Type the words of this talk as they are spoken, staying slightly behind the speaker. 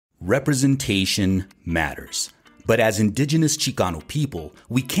Representation matters. But as indigenous Chicano people,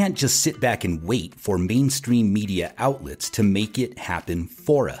 we can't just sit back and wait for mainstream media outlets to make it happen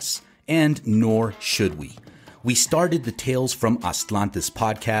for us. And nor should we. We started the Tales From Aztlantis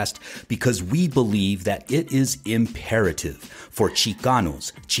podcast because we believe that it is imperative for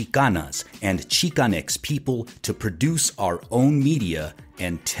Chicanos, Chicanas, and Chicanx people to produce our own media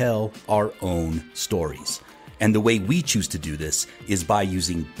and tell our own stories. And the way we choose to do this is by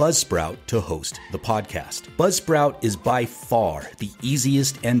using Buzzsprout to host the podcast. Buzzsprout is by far the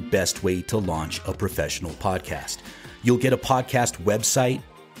easiest and best way to launch a professional podcast. You'll get a podcast website,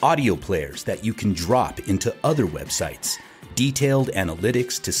 audio players that you can drop into other websites, detailed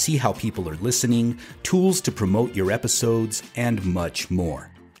analytics to see how people are listening, tools to promote your episodes, and much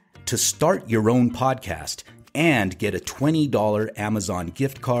more. To start your own podcast and get a $20 Amazon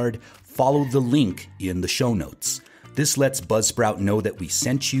gift card, follow the link in the show notes. This lets Buzzsprout know that we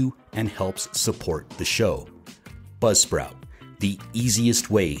sent you and helps support the show. Buzzsprout, the easiest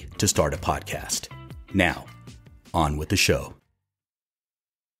way to start a podcast. Now, on with the show.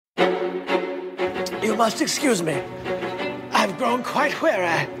 You must excuse me. I've grown quite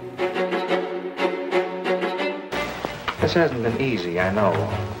weary. This hasn't been easy, I know.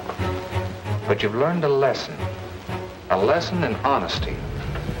 But you've learned a lesson in honesty.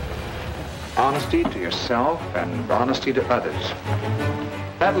 Honesty to yourself and honesty to others.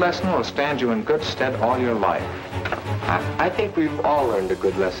 That lesson will stand you in good stead all your life. I think we've all learned a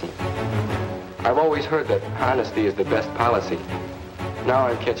good lesson. I've always heard that honesty is the best policy. Now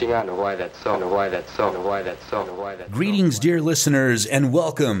I'm catching on to why that's so, and why that's so, and why that's so, and why that's so. Greetings, dear listeners, and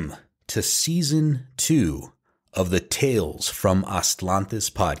welcome to Season 2 of the Tales From Aztlantis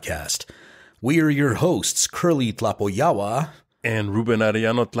podcast. We are your hosts, Kurly Tlapoyawa and Ruben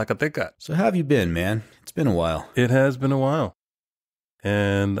Arellano Tlakatekatl. So how have you been, man? It's been a while. It has been a while.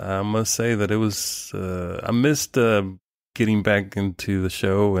 And I must say that it was, I missed getting back into the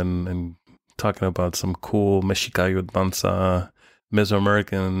show and talking about some cool Mexikayotl, Danza,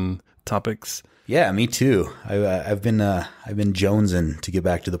 Mesoamerican topics. Yeah, me too. I've been jonesing to get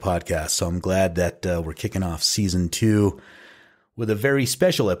back to the podcast, so I'm glad that we're kicking off Season 2 with a very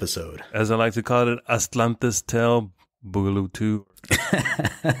special episode. As I like to call it, Aztlantis Tale Boogaloo 2.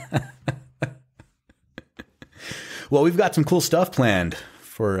 Well, we've got some cool stuff planned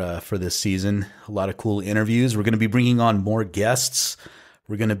for this season. A lot of cool interviews. We're going to be bringing on more guests.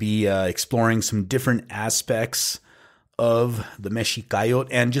 We're going to be exploring some different aspects of the Mexikayotl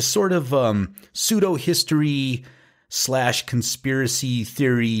and just sort of pseudo-history / conspiracy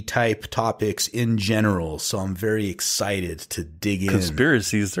theory type topics in general. So I'm very excited to dig in.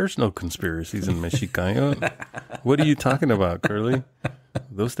 Conspiracies? There's no conspiracies in Mexikayotl. What are you talking about, Curly?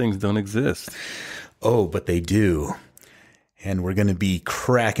 Those things don't exist. Oh, but they do. And we're going to be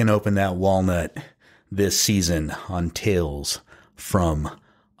cracking open that walnut this season on Tales From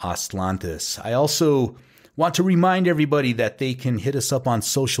Aztlantis. I also want to remind everybody that they can hit us up on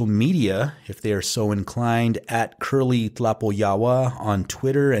social media if they are so inclined at Kurly Tlapoyawa on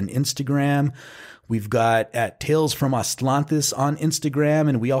Twitter and Instagram. We've got at Tales From Aztlantis on Instagram,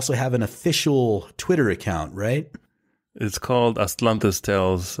 and we also have an official Twitter account, right? It's called Aztlantis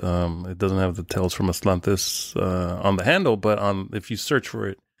Tales. It doesn't have the Tales From Aztlantis on the handle, but if you search for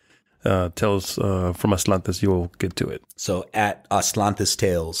it, Tales From Aztlantis, you'll get to it. So at Aztlantis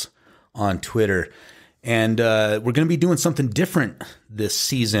Tales on Twitter. And we're going to be doing something different this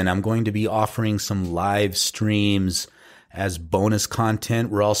season. I'm going to be offering some live streams as bonus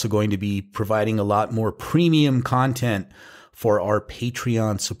content. We're also going to be providing a lot more premium content for our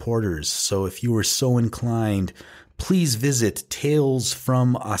Patreon supporters. So if you are so inclined, please visit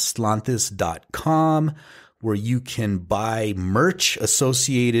talesfromaztlantis.com, where you can buy merch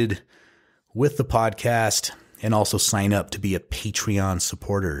associated with the podcast and also sign up to be a Patreon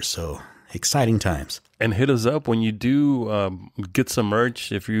supporter. So exciting times. And hit us up when you do get some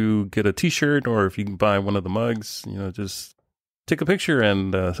merch. If you get a t-shirt or if you can buy one of the mugs, just take a picture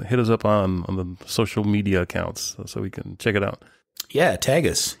and hit us up on the social media accounts so we can check it out. Yeah, tag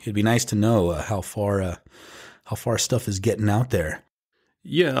us. It'd be nice to know how far stuff is getting out there.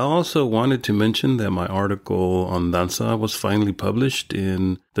 Yeah, I also wanted to mention that my article on Danza was finally published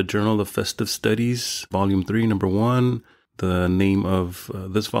in the Journal of Festive Studies, Volume 3, Number 1. The name of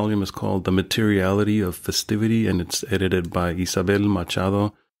this volume is called The Materiality of Festivity, and it's edited by Isabel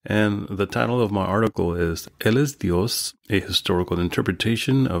Machado. And the title of my article is El es Dios, a historical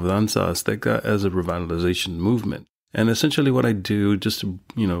interpretation of Danza Azteca as a revitalization movement. And essentially what I do, just to,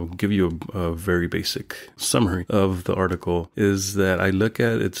 give you a very basic summary of the article, is that I look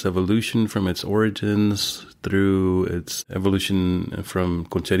at its evolution from its origins through its evolution from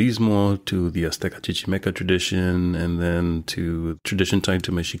concherismo to the Azteca Chichimeca tradition, and then to tradition tied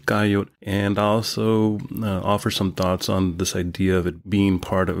to Mexikayotl. And I also offer some thoughts on this idea of it being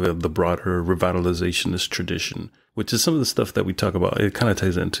part of the broader revitalizationist tradition, which is some of the stuff that we talk about. It kind of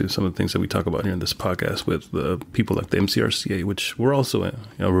ties into some of the things that we talk about here in this podcast with the people like the MCRCA, which we're also a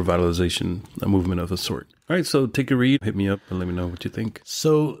revitalization, a movement of a sort. All right, so take a read, hit me up, and let me know what you think.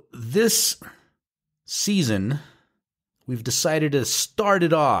 So this season, we've decided to start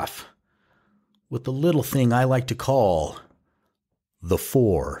it off with the little thing I like to call the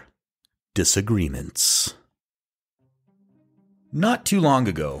Four Disagreements. Not too long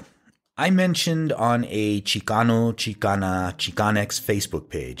ago, I mentioned on a Chicano, Chicana, Chicanx Facebook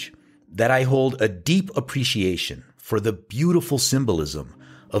page that I hold a deep appreciation for the beautiful symbolism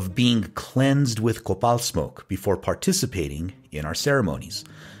of being cleansed with copal smoke before participating in our ceremonies.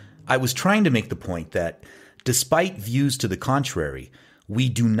 I was trying to make the point that despite views to the contrary, we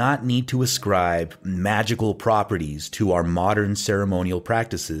do not need to ascribe magical properties to our modern ceremonial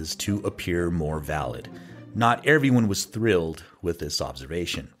practices to appear more valid. Not everyone was thrilled with this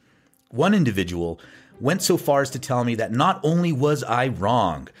observation. One individual went so far as to tell me that not only was I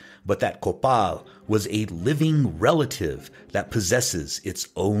wrong, but that copal was a living relative that possesses its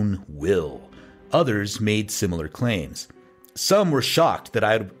own will. Others made similar claims. Some were shocked that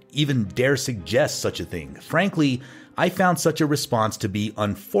I would even dare suggest such a thing. Frankly, I found such a response to be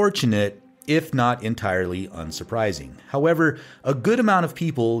unfortunate, if not entirely unsurprising. However, a good amount of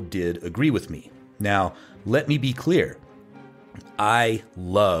people did agree with me. Now, let me be clear. I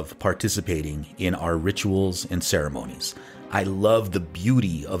love participating in our rituals and ceremonies. I love the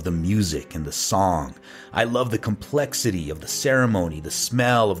beauty of the music and the song. I love the complexity of the ceremony, the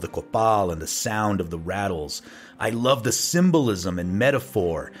smell of the copal and the sound of the rattles. I love the symbolism and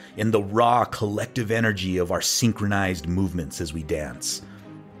metaphor in the raw collective energy of our synchronized movements as we dance.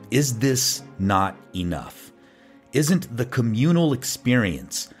 Is this not enough? Isn't the communal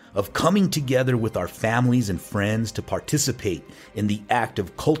experience of coming together with our families and friends to participate in the act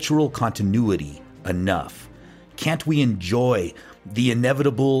of cultural continuity enough? Can't we enjoy the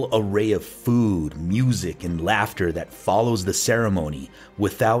inevitable array of food, music, and laughter that follows the ceremony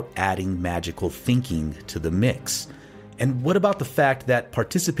without adding magical thinking to the mix? And what about the fact that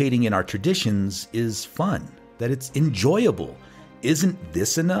participating in our traditions is fun, that it's enjoyable? Isn't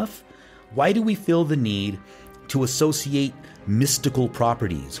this enough? Why do we feel the need to associate mystical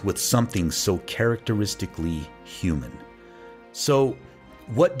properties with something so characteristically human? So,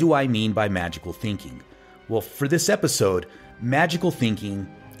 what do I mean by magical thinking? Well, for this episode, magical thinking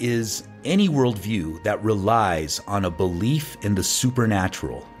is any worldview that relies on a belief in the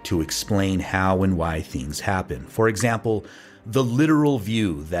supernatural to explain how and why things happen. For example, the literal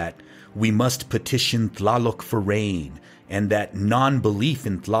view that we must petition Tlaloc for rain, and that non-belief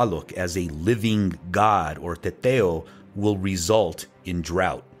in Tlaloc as a living god or teteo will result in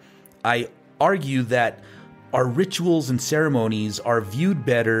drought. I argue that our rituals and ceremonies are viewed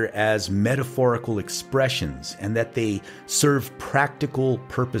better as metaphorical expressions, and that they serve practical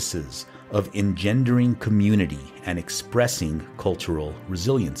purposes of engendering community and expressing cultural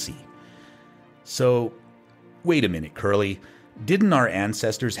resiliency. So, wait a minute, Kurly. Didn't our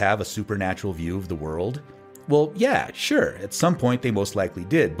ancestors have a supernatural view of the world? Well, yeah, sure. At some point, they most likely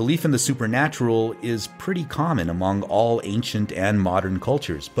did. Belief in the supernatural is pretty common among all ancient and modern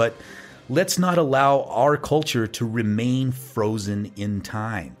cultures, but let's not allow our culture to remain frozen in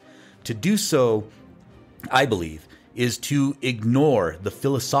time. To do so, I believe, is to ignore the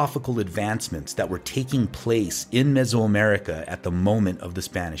philosophical advancements that were taking place in Mesoamerica at the moment of the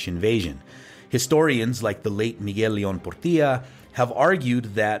Spanish invasion. Historians like the late Miguel León Portilla have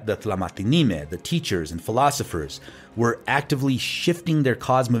argued that the Tlamatinime, the teachers and philosophers, were actively shifting their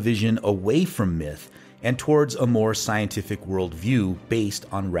cosmovision away from myth and towards a more scientific worldview based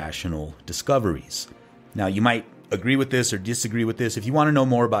on rational discoveries. Now, you might agree with this or disagree with this. If you want to know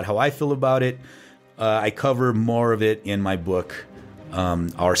more about how I feel about it, I cover more of it in my book,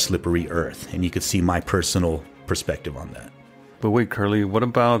 Our Slippery Earth, and you can see my personal perspective on that. But wait, Kurly, what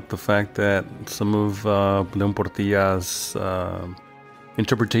about the fact that some of León Portilla's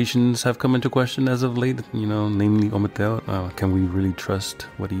interpretations have come into question as of late, namely Ometeotl? Can we really trust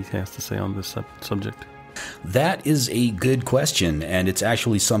what he has to say on this subject? That is a good question, and it's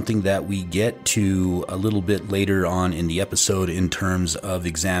actually something that we get to a little bit later on in the episode in terms of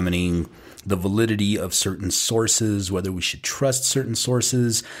examining the validity of certain sources, whether we should trust certain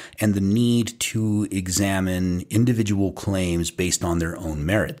sources, and the need to examine individual claims based on their own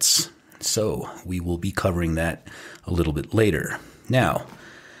merits. So we will be covering that a little bit later. Now,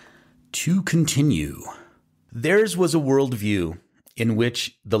 to continue, theirs was a worldview in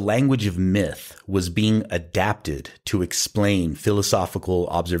which the language of myth was being adapted to explain philosophical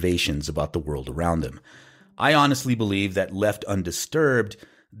observations about the world around them. I honestly believe that left undisturbed,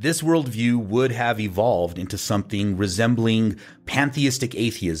 this worldview would have evolved into something resembling pantheistic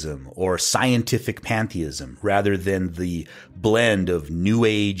atheism or scientific pantheism, rather than the blend of New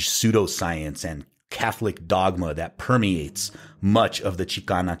Age pseudoscience and Catholic dogma that permeates much of the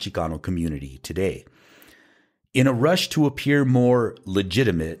Chicano community today. In a rush to appear more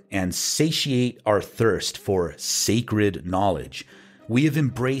legitimate and satiate our thirst for sacred knowledge, we have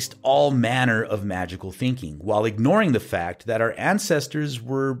embraced all manner of magical thinking, while ignoring the fact that our ancestors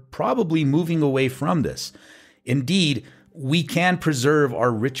were probably moving away from this. Indeed, we can preserve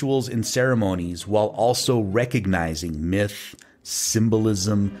our rituals and ceremonies while also recognizing myth,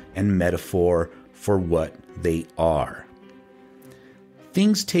 symbolism, and metaphor for what they are.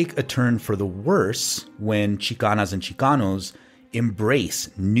 Things take a turn for the worse when Chicanas and Chicanos embrace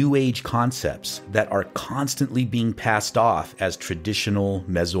New Age concepts that are constantly being passed off as traditional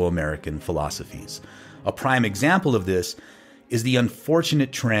Mesoamerican philosophies. A prime example of this is the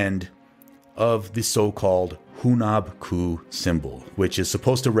unfortunate trend of the so-called Hunab Ku symbol, which is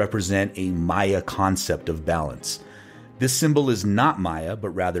supposed to represent a Maya concept of balance. This symbol is not Maya, but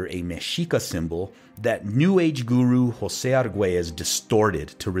rather a Mexica symbol that New Age guru Jose Arguelles distorted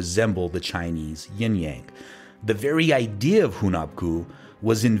to resemble the Chinese yin-yang. The very idea of Hunab Ku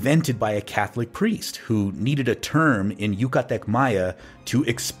was invented by a Catholic priest who needed a term in Yucatec Maya to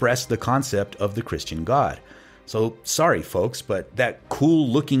express the concept of the Christian God. So sorry, folks, but that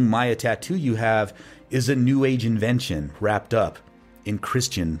cool-looking Maya tattoo you have is a New Age invention wrapped up in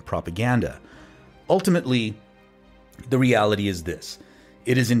Christian propaganda. Ultimately, the reality is this: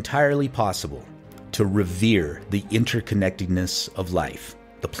 it is entirely possible to revere the interconnectedness of life,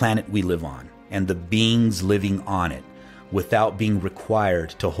 the planet we live on, and the beings living on it, without being required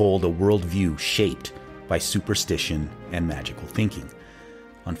to hold a worldview shaped by superstition and magical thinking.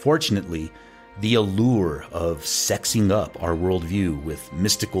 Unfortunately, the allure of sexing up our worldview with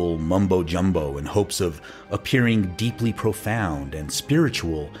mystical mumbo-jumbo in hopes of appearing deeply profound and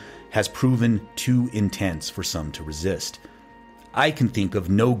spiritual has proven too intense for some to resist. I can think of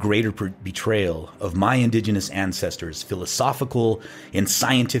no greater betrayal of my indigenous ancestors' philosophical and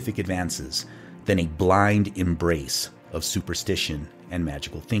scientific advances than a blind embrace of superstition and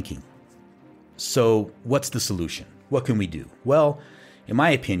magical thinking. So, what's the solution? What can we do? Well, in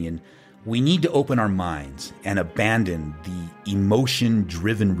my opinion, we need to open our minds and abandon the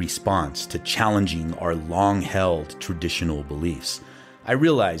emotion-driven response to challenging our long-held traditional beliefs. I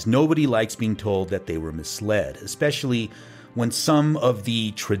realize nobody likes being told that they were misled, especially when some of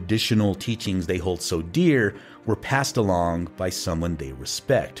the traditional teachings they hold so dear were passed along by someone they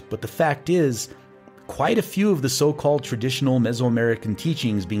respect. But the fact is, quite a few of the so-called traditional Mesoamerican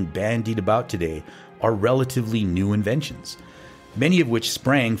teachings being bandied about today are relatively new inventions, many of which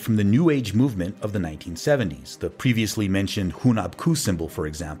sprang from the New Age movement of the 1970s, the previously mentioned Hunab Ku symbol, for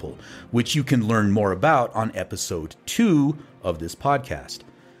example, which you can learn more about on episode 2 of this podcast.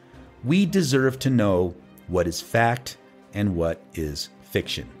 We deserve to know what is fact and what is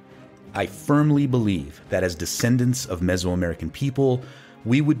fiction. I firmly believe that as descendants of Mesoamerican people,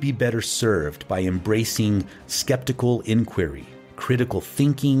 we would be better served by embracing skeptical inquiry, critical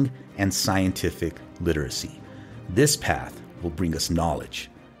thinking, and scientific literacy. This path will bring us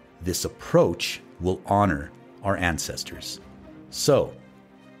knowledge. This approach will honor our ancestors. So,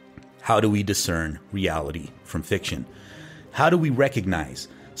 how do we discern reality from fiction? How do we recognize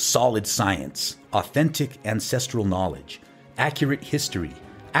solid science, authentic ancestral knowledge, accurate history,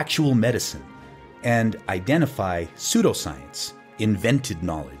 actual medicine, and identify pseudoscience, invented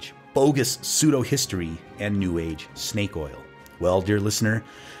knowledge, bogus pseudo-history, and New Age snake oil? Well, dear listener,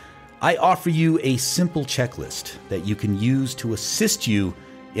 I offer you a simple checklist that you can use to assist you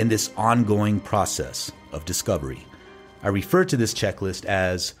in this ongoing process of discovery. I refer to this checklist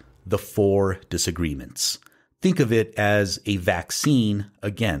as the Four Disagreements. Think of it as a vaccine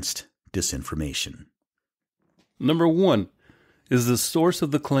against disinformation. Number 1. Is the source of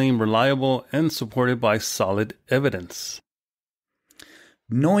the claim reliable and supported by solid evidence?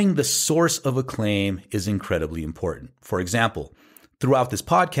 Knowing the source of a claim is incredibly important. For example, throughout this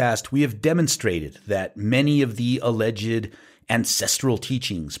podcast, we have demonstrated that many of the alleged ancestral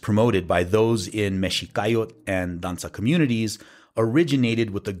teachings promoted by those in Mexikayotl and Danza communities originated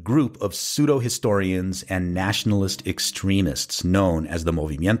with a group of pseudo-historians and nationalist extremists known as the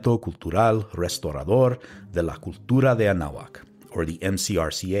Movimiento Cultural Restaurador de la Cultura de Anawak, or the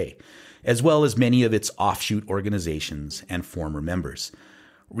MCRCA, as well as many of its offshoot organizations and former members.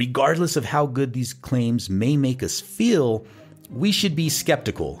 Regardless of how good these claims may make us feel, we should be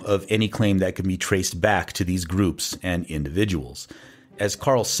skeptical of any claim that can be traced back to these groups and individuals. As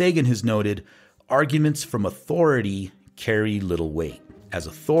Carl Sagan has noted, arguments from authority carry little weight, as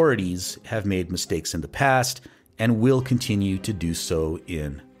authorities have made mistakes in the past and will continue to do so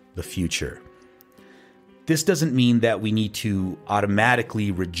in the future. This doesn't mean that we need to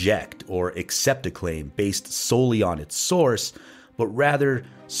automatically reject or accept a claim based solely on its source, but rather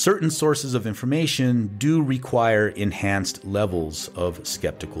certain sources of information do require enhanced levels of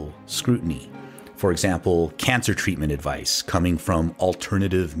skeptical scrutiny. For example, cancer treatment advice coming from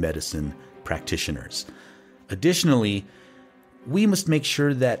alternative medicine practitioners. Additionally, we must make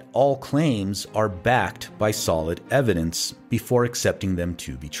sure that all claims are backed by solid evidence before accepting them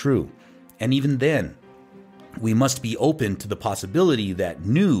to be true. And even then, we must be open to the possibility that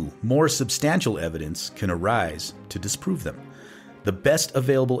new, more substantial evidence can arise to disprove them. The best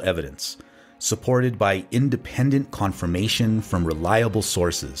available evidence, supported by independent confirmation from reliable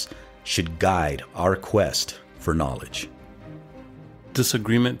sources, should guide our quest for knowledge.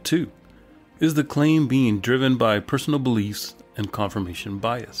 Disagreement 2. Is the claim being driven by personal beliefs and confirmation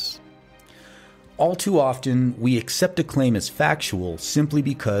bias? All too often, we accept a claim as factual simply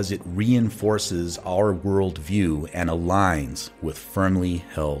because it reinforces our worldview and aligns with firmly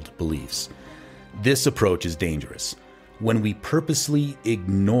held beliefs. This approach is dangerous. When we purposely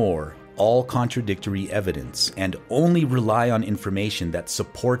ignore all contradictory evidence and only rely on information that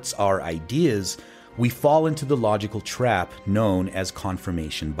supports our ideas, we fall into the logical trap known as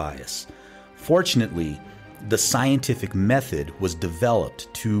confirmation bias. Fortunately, the scientific method was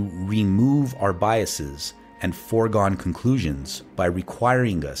developed to remove our biases and foregone conclusions by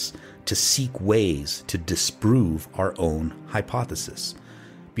requiring us to seek ways to disprove our own hypothesis.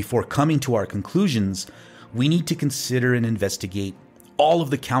 Before coming to our conclusions, we need to consider and investigate all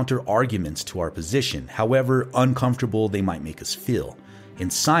of the counter-arguments to our position, however uncomfortable they might make us feel. In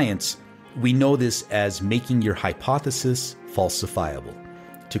science, we know this as making your hypothesis falsifiable.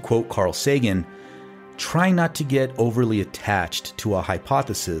 To quote Carl Sagan, "Try not to get overly attached to a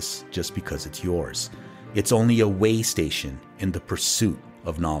hypothesis just because it's yours. It's only a way station in the pursuit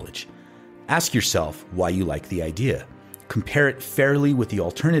of knowledge. Ask yourself why you like the idea. Compare it fairly with the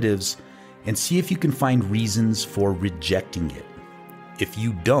alternatives and see if you can find reasons for rejecting it. If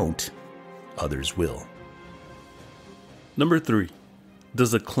you don't, others will." Number 3.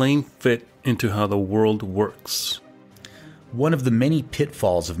 Does the claim fit into how the world works? One of the many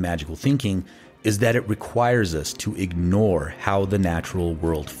pitfalls of magical thinking is that it requires us to ignore how the natural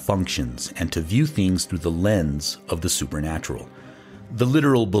world functions and to view things through the lens of the supernatural. The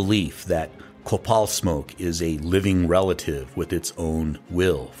literal belief that copal smoke is a living relative with its own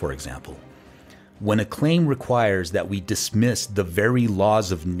will, for example. When a claim requires that we dismiss the very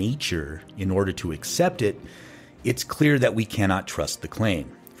laws of nature in order to accept it, it's clear that we cannot trust the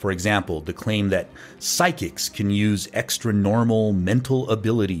claim. For example, the claim that psychics can use extra-normal mental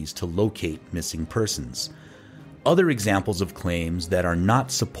abilities to locate missing persons. Other examples of claims that are not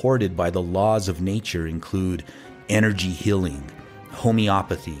supported by the laws of nature include energy healing,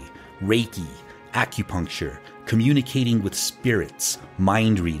 homeopathy, Reiki, acupuncture, communicating with spirits,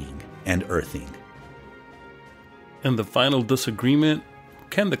 mind reading, and earthing. And the final disagreement,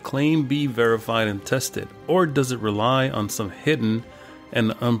 can the claim be verified and tested, or does it rely on some hidden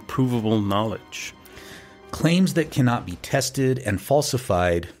and unprovable knowledge? Claims that cannot be tested and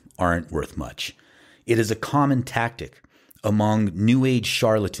falsified aren't worth much. It is a common tactic among New Age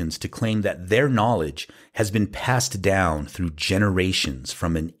charlatans to claim that their knowledge has been passed down through generations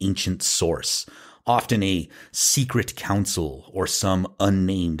from an ancient source, often a secret council or some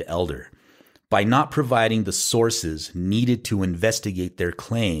unnamed elder. By not providing the sources needed to investigate their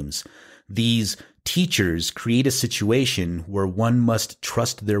claims, these teachers create a situation where one must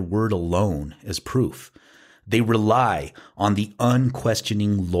trust their word alone as proof. They rely on the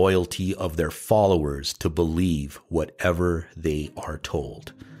unquestioning loyalty of their followers to believe whatever they are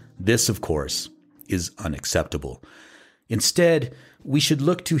told. This, of course, is unacceptable. Instead, we should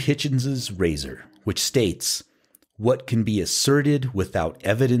look to Hitchens's razor, which states, "What can be asserted without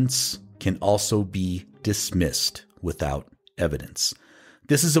evidence can also be dismissed without evidence."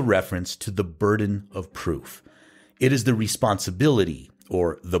 This is a reference to the burden of proof. It is the responsibility,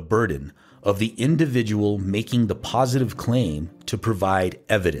 or the burden, of the individual making the positive claim to provide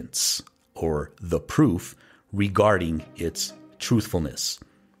evidence, or the proof, regarding its truthfulness.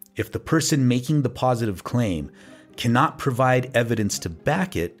 If the person making the positive claim cannot provide evidence to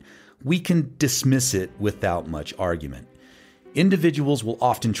back it, we can dismiss it without much argument. Individuals will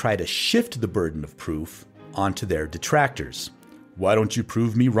often try to shift the burden of proof onto their detractors. Why don't you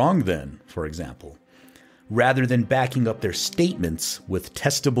prove me wrong then, for example? Rather than backing up their statements with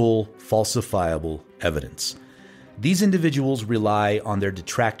testable, falsifiable evidence. These individuals rely on their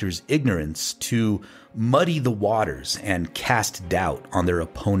detractors' ignorance to muddy the waters and cast doubt on their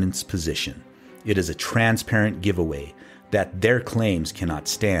opponent's position. It is a transparent giveaway that their claims cannot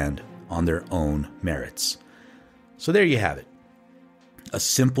stand on their own merits. So there you have it. A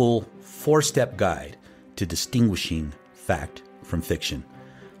simple 4-step guide to distinguishing fact from fiction.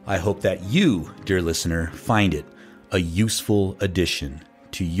 I hope that you, dear listener, find it a useful addition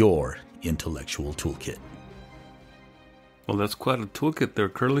to your intellectual toolkit. Well, that's quite a toolkit there,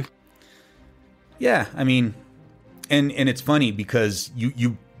 Kurly. Yeah, I mean, and it's funny because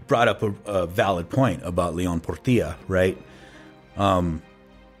you brought up a valid point about Leon Portilla, right?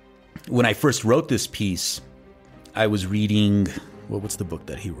 When I first wrote this piece, I was reading, what's the book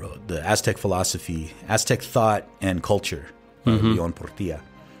that he wrote? The Aztec Philosophy, Aztec Thought and Culture, Leon Portilla.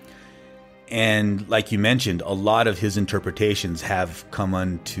 And like you mentioned, a lot of his interpretations have come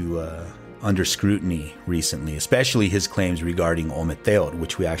under scrutiny recently, especially his claims regarding Ometeotl,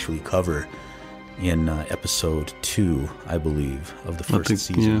 which we actually cover in episode 2, I believe, of the first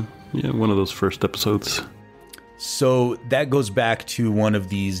season. Yeah, one of those first episodes. So that goes back to one of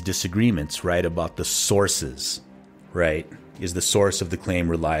these disagreements, right, about the sources, right? Is the source of the claim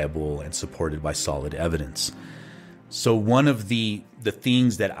reliable and supported by solid evidence? So one of the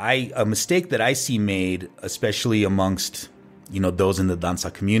things that a mistake that I see made, especially amongst, those in the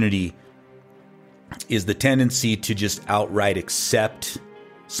Danza community, is the tendency to just outright accept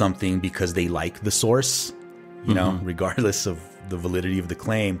something because they like the source, regardless of the validity of the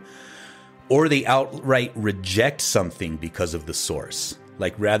claim, or they outright reject something because of the source.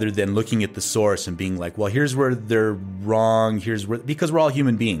 Like, rather than looking at the source and being like, well, here's where they're wrong, because we're all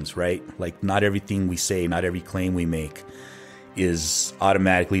human beings, right? Like, not everything we say, not every claim we make is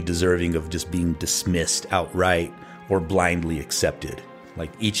automatically deserving of just being dismissed outright or blindly accepted.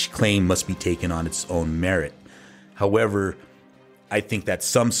 Like, each claim must be taken on its own merit. However, I think that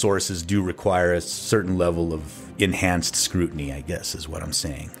some sources do require a certain level of enhanced scrutiny, I guess, is what I'm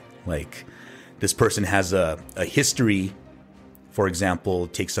saying. Like, this person has a history. For example,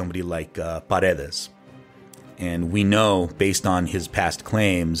 take somebody like Paredes. And we know, based on his past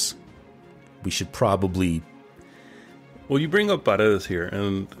claims, we should probably... Well, you bring up Paredes here,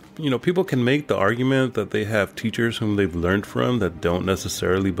 and, people can make the argument that they have teachers whom they've learned from that don't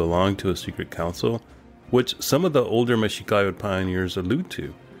necessarily belong to a secret council, which some of the older Mexikayotl pioneers allude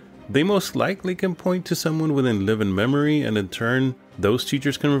to. They most likely can point to someone within living memory, and in turn, those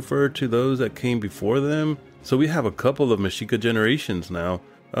teachers can refer to those that came before them. So we have a couple of Mexica generations now.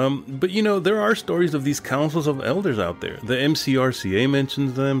 But there are stories of these councils of elders out there. The MCRCA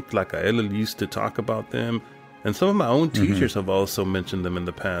mentions them, Tlacaelel used to talk about them, and some of my own teachers have also mentioned them in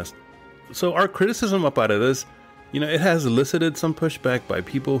the past. So our criticism of Paredes, it has elicited some pushback by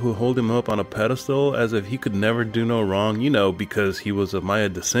people who hold him up on a pedestal as if he could never do no wrong, because he was of Maya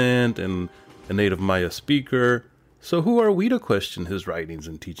descent and a native Maya speaker. So who are we to question his writings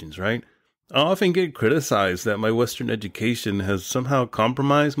and teachings, right? I often get criticized that my Western education has somehow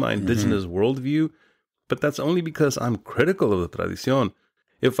compromised my indigenous worldview, but that's only because I'm critical of the tradición.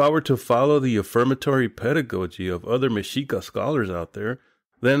 If I were to follow the affirmatory pedagogy of other Mexica scholars out there,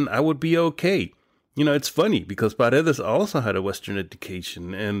 then I would be okay. It's funny because Paredes also had a Western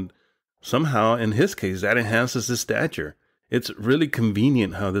education, and somehow, in his case, that enhances his stature. It's really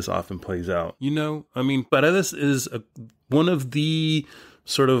convenient how this often plays out. Paredes is one of the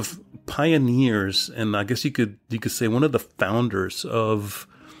sort of pioneers, and I guess you could say one of the founders of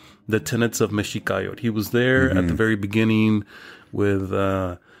the tenets of Mexikayotl. He was there at the very beginning with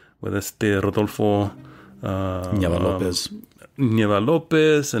Rodolfo Nieva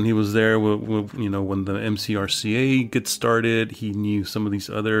Lopez, and he was there when the MCRCA gets started. He knew some of these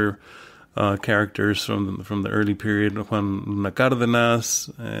other characters from the early period, Juan Luna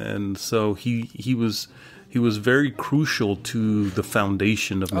Cárdenas, and so he was very crucial to the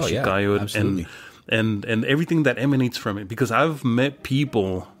foundation of Mexikayotl and everything that emanates from it. Because I've met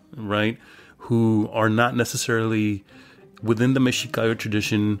people, right, who are not necessarily within the Mexikayotl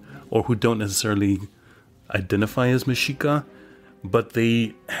tradition or who don't necessarily identify as Mexica, but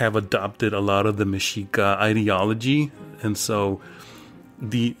they have adopted a lot of the Mexica ideology. And so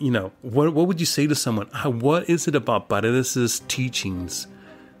what would you say to someone? What is it about Paredes' teachings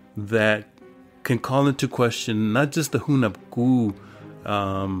that can call into question not just the Hunabku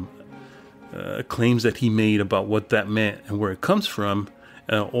claims that he made about what that meant and where it comes from,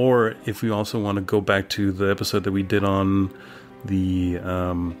 or if we also want to go back to the episode that we did on the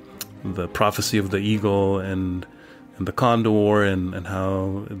prophecy of the eagle and the condor and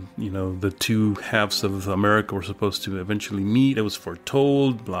how, the two halves of America were supposed to eventually meet. It was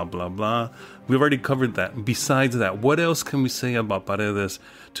foretold, blah, blah, blah. We've already covered that. Besides that, what else can we say about Paredes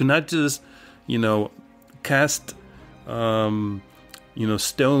to not just, cast,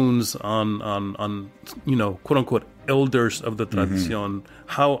 stones on quote unquote elders of the tradicion?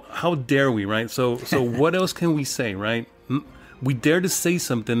 How dare we, right? So what else can we say, right? We dare to say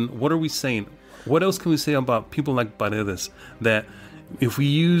something. What are we saying? What else can we say about people like Paredes? That if we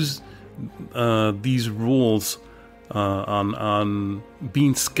use these rules on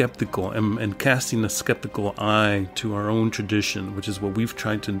being skeptical and casting a skeptical eye to our own tradition, which is what we've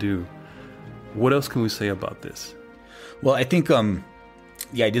tried to do, what else can we say about this? Well, I think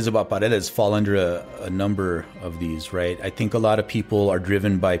the ideas about Paredes fall under a number of these, right? I think a lot of people are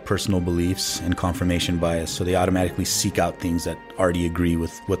driven by personal beliefs and confirmation bias, so they automatically seek out things that already agree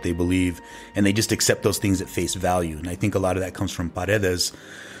with what they believe, and they just accept those things at face value. And I think a lot of that comes from Paredes,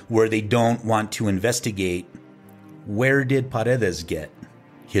 where they don't want to investigate where did Paredes get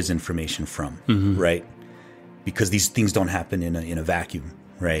his information from, right? Because these things don't happen in a vacuum,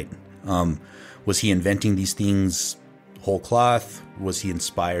 right? Was he inventing these things whole cloth? Was he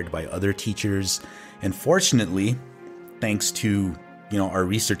inspired by other teachers? And fortunately, thanks to our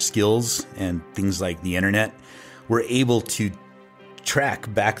research skills and things like the internet, we're able to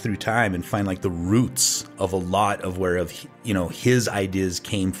track back through time and find like the roots of a lot of where his ideas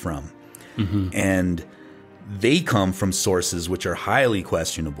came from. And they come from sources which are highly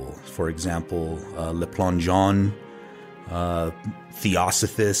questionable. For example, Le Plongeon,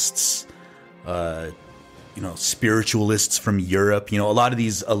 theosophists, spiritualists from Europe. A lot of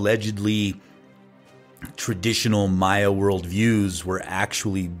these allegedly traditional Maya worldviews were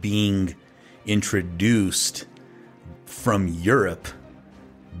actually being introduced from Europe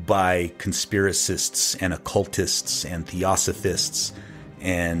by conspiracists and occultists and theosophists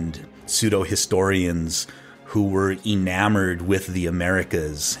and pseudo-historians who were enamored with the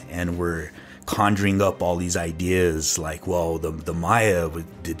Americas and were conjuring up all these ideas like, well, the Maya,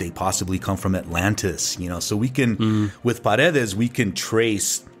 did they possibly come from Atlantis? So we can, with Paredes, we can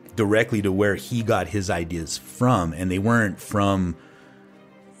trace directly to where he got his ideas from. And they weren't from,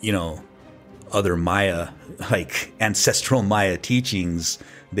 other Maya, like ancestral Maya teachings.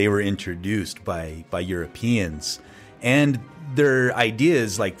 They were introduced by Europeans. And their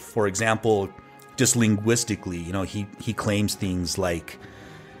ideas, like, for example, just linguistically, he claims things like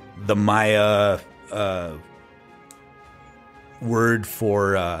the Maya word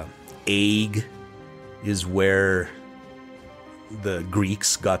for egg is where the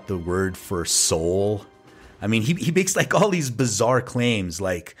Greeks got the word for soul. I mean, he makes like all these bizarre claims,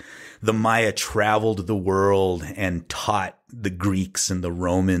 like the Maya traveled the world and taught the Greeks and the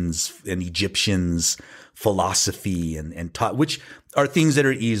Romans and Egyptians philosophy and taught, which are things that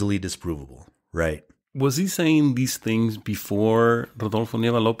are easily disprovable, right? Was he saying these things before Rodolfo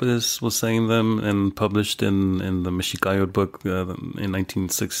Nieva Lopez was saying them and published in the Mexikayotl book in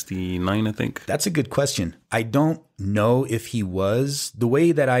 1969, I think? That's a good question. I don't know if he was. The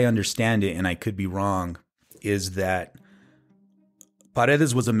way that I understand it, and I could be wrong, is that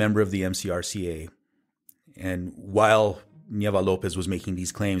Paredes was a member of the MCRCA. And while Nieva Lopez was making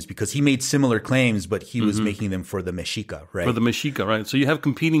these claims, because he made similar claims, but he was making them for the Mexica, right? For the Mexica, right. So you have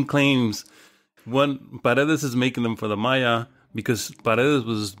competing claims. One, Paredes is making them for the Maya because Paredes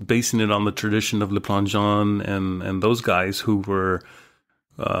was basing it on the tradition of Le Plongeon and those guys who were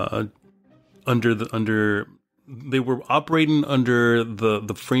they were operating under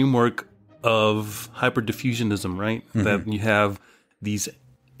the framework of hyperdiffusionism, right? That you have these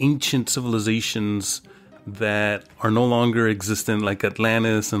ancient civilizations that are no longer existent, like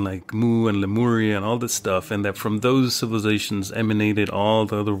Atlantis and like Mu and Lemuria and all this stuff, and that from those civilizations emanated all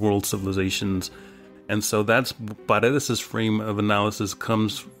the other world civilizations. And so that's Paredes' frame of analysis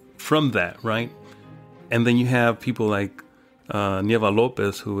comes from that, right? And then you have people like Nieva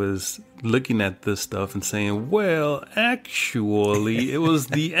Lopez, who is looking at this stuff and saying, well, actually, it was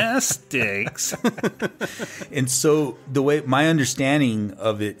the Aztecs. And so the way my understanding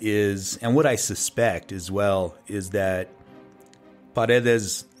of it is, and what I suspect as well, is that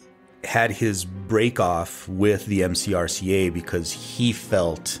Paredes had his break off with the MCRCA because he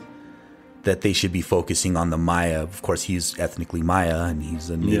felt that they should be focusing on the Maya. Of course, he's ethnically Maya and he's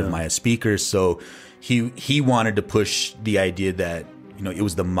a native Maya speaker. So he wanted to push the idea that, it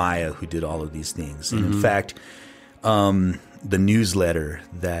was the Maya who did all of these things. And in fact, the newsletter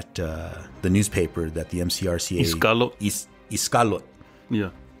that the newspaper that the MCRCA Iskalot. Yeah.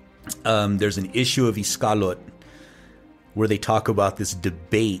 There's an issue of Iskalot where they talk about this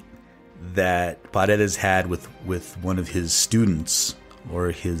debate that Paredes had with one of his students,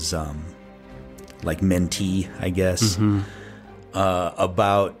 or his mentee, I guess,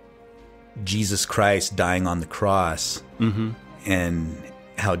 about Jesus Christ dying on the cross, and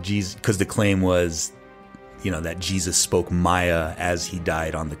how Jesus, because the claim was, that Jesus spoke Maya as he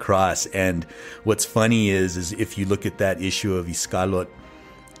died on the cross. And what's funny is if you look at that issue of Iskalot,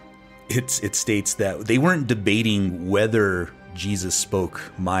 it states that they weren't debating whether Jesus spoke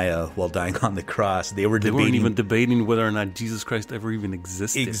Maya while dying on the cross. They weren't even debating whether or not Jesus Christ ever even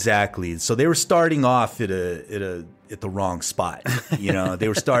existed. Exactly. So they were starting off at the wrong spot. They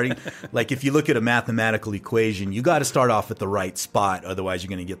were starting, like, if you look at a mathematical equation, you got to start off at the right spot, otherwise you're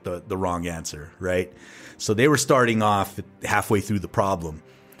going to get the wrong answer, right? So they were starting off halfway through the problem,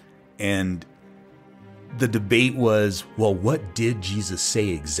 and the debate was, well, what did Jesus say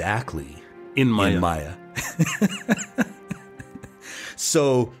exactly in Maya?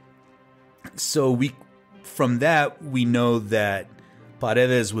 So we, from that, we know that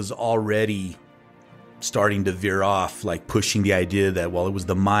Paredes was already starting to veer off, like pushing the idea that, well, it was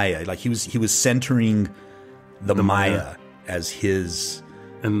the Maya. Like he was centering the Maya as his.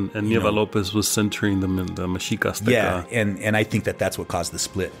 And Nieva Lopez was centering the Mexikayotl. Yeah, and I think that's what caused the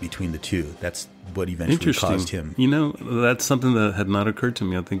split between the two. That's what eventually caused him. That's something that had not occurred to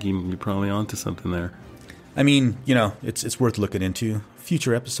me. I think you're probably onto something there. I mean, it's worth looking into.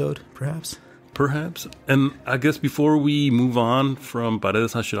 Future episode, perhaps. Perhaps. And I guess before we move on from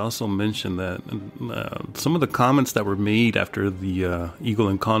Paredes, I should also mention that some of the comments that were made after the Eagle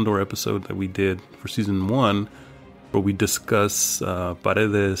and Condor episode that we did for season 1, where we discuss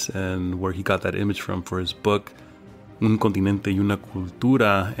Paredes and where he got that image from for his book, Un Continente y una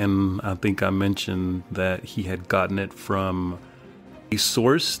Cultura. And I think I mentioned that he had gotten it from a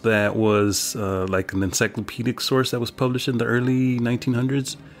source that was like an encyclopedic source that was published in the early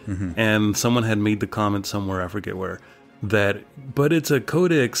 1900s. And someone had made the comment somewhere, I forget where, but it's a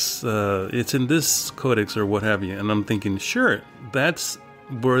codex, it's in this codex or what have you. And I'm thinking, sure, that's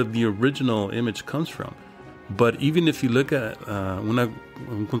where the original image comes from. But even if you look at Un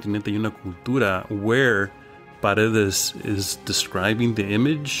Continente y una Cultura, where Paredes is describing the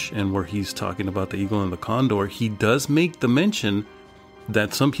image and where he's talking about the eagle and the condor, he does make the mention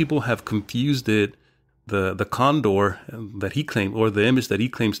that some people have confused it, the condor that he claimed, or the image that he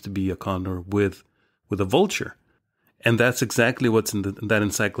claims to be a condor, with a vulture. And that's exactly what's in that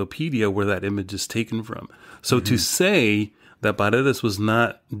encyclopedia where that image is taken from. So to say that Paredes was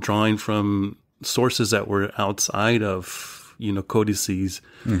not drawing from sources that were outside of, codices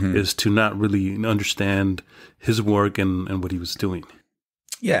is to not really understand his work and what he was doing.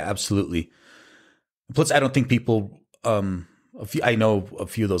 Yeah, absolutely. Plus, I don't think people, I know a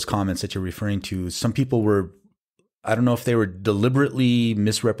few of those comments that you're referring to. Some people were, I don't know if they were deliberately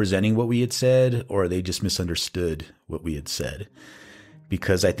misrepresenting what we had said, or they just misunderstood what we had said.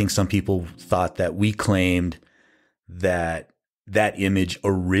 Because I think some people thought that we claimed that image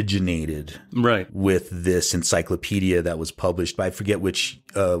originated with this encyclopedia that was published by, I forget which,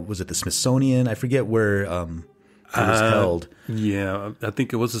 was it the Smithsonian? I forget where it was held. Yeah, I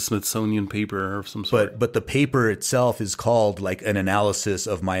think it was a Smithsonian paper of some sort. But the paper itself is called like an analysis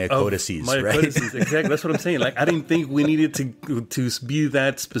of Maya codices, right? Exactly. That's what I'm saying. Like, I didn't think we needed to be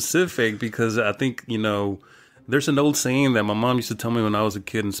that specific, because I think, there's an old saying that my mom used to tell me when I was a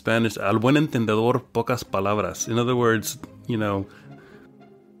kid in Spanish: al buen entendedor, pocas palabras. In other words,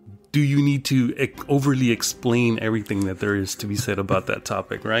 do you need to overly explain everything that there is to be said about that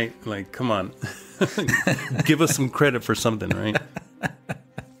topic, right? Like, come on. Give us some credit for something, right?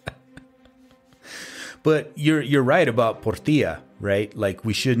 But you're right about Portilla, right? Like,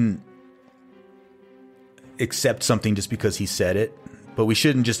 we shouldn't accept something just because he said it, but we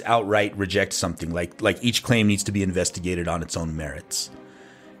shouldn't just outright reject something. Like each claim needs to be investigated on its own merits.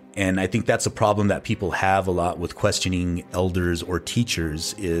 And I think that's a problem that people have a lot with questioning elders or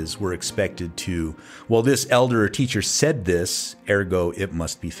teachers, is we're expected to, well, this elder or teacher said this, ergo it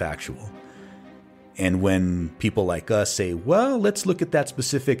must be factual. And when people like us say, well, let's look at that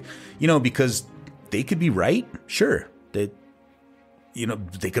specific, because they could be right. Sure. They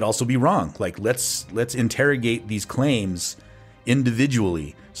could also be wrong. Like, let's interrogate these claims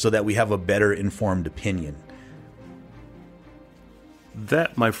individually so that we have a better informed opinion.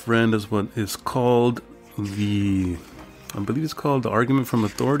 That, my friend, is what is called I believe it's called the argument from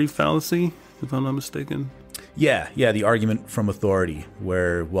authority fallacy, if I'm not mistaken. Yeah, the argument from authority,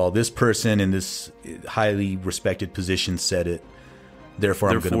 where, well, this person in this highly respected position said it, therefore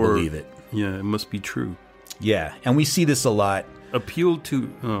I'm going to believe it. Yeah, it must be true. Yeah, and we see this a lot. Appeal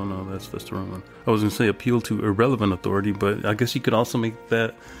to... Oh, no, that's the wrong one. I was going to say appeal to irrelevant authority, but I guess you could also make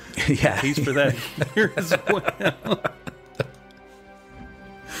that case for that here as well.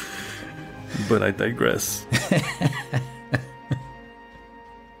 But I digress.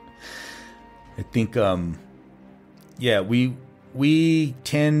 I think, we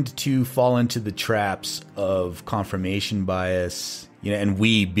tend to fall into the traps of confirmation bias, and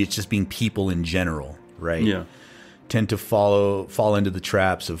just being people in general, right? Yeah. Tend to fall into the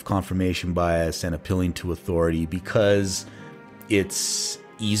traps of confirmation bias and appealing to authority because it's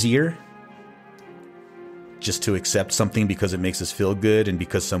easier just to accept something because it makes us feel good and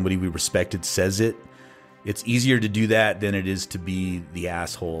because somebody we respected says it. It's easier to do that than it is to be the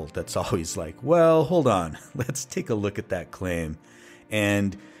asshole that's always like, well, hold on, let's take a look at that claim.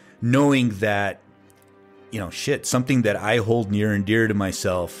 And knowing that, something that I hold near and dear to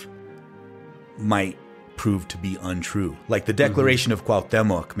myself might prove to be untrue. Like the Declaration of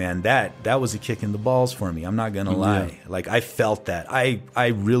Cuauhtemoc, man, that was a kick in the balls for me. I'm not going to lie. Yeah. Like I felt that. I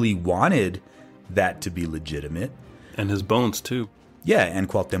really wanted that to be legitimate. And his bones too. Yeah, and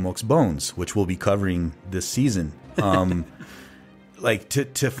Cuauhtemoc's bones, which we'll be covering this season. Like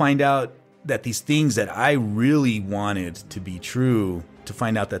to find out that these things that I really wanted to be true, to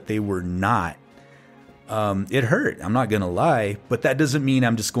find out that they were not, it hurt. I'm not going to lie, but that doesn't mean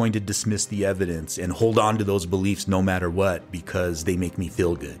I'm just going to dismiss the evidence and hold on to those beliefs no matter what because they make me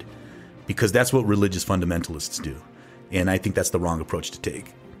feel good. Because that's what religious fundamentalists do. And I think that's the wrong approach to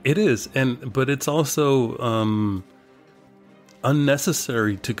take. It is, but it's also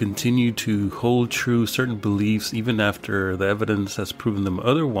unnecessary to continue to hold true certain beliefs even after the evidence has proven them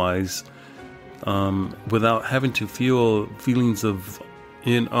otherwise, without having to feel feelings of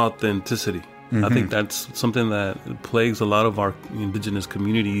inauthenticity. I think that's something that plagues a lot of our indigenous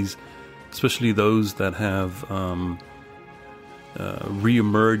communities, especially those that have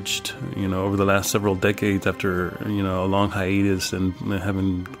reemerged, over the last several decades after, a long hiatus and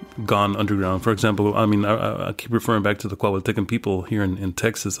having gone underground. For example, I keep referring back to the Coahuiltecan people here in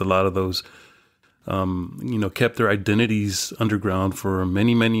Texas. A lot of those, kept their identities underground for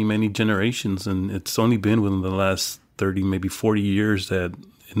many, many, many generations. And it's only been within the last 30, maybe 40 years that,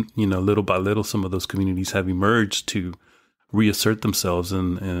 little by little, some of those communities have emerged to reassert themselves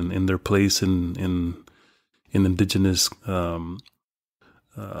in their place in indigenous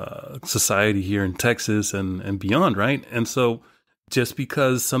society here in Texas and beyond, right? And so just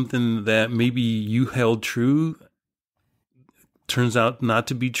because something that maybe you held true turns out not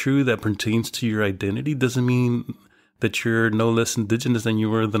to be true that pertains to your identity doesn't mean that you're no less indigenous than you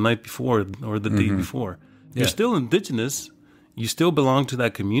were the night before or the day before. Yeah. You're still indigenous. You still belong to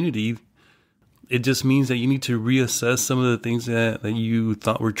that community. It just means that you need to reassess some of the things that you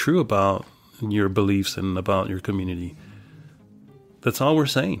thought were true about your beliefs and about your community. That's all we're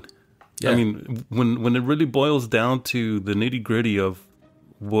saying. Yeah. I mean, when it really boils down to the nitty-gritty of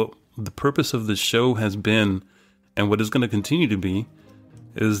what the purpose of the show has been and what it's going to continue to be,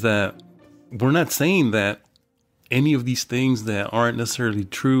 is that we're not saying that any of these things that aren't necessarily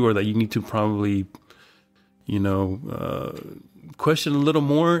true or that you need to probably, question a little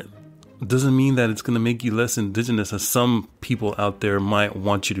more doesn't mean that it's going to make you less indigenous, as some people out there might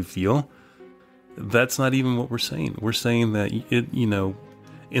want you to feel. That's not even what we're saying. We're saying that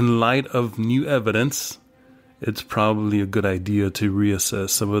in light of new evidence, it's probably a good idea to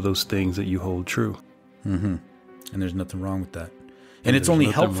reassess some of those things that you hold true. Mm-hmm. And there's nothing wrong with that. And it's only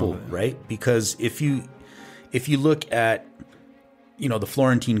helpful, right? Because if you look at, the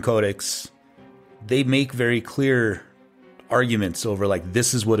Florentine Codex, they make very clear arguments over like,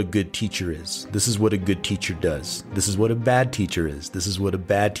 this is what a good teacher is. This is what a good teacher does. This is what a bad teacher is. This is what a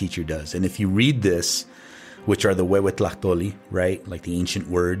bad teacher does. And if you read this, which are the Huehuetlactoli, right? Like the ancient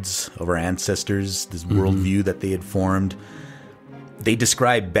words of our ancestors, this worldview that they had formed, they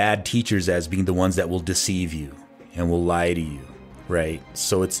describe bad teachers as being the ones that will deceive you and will lie to you, right?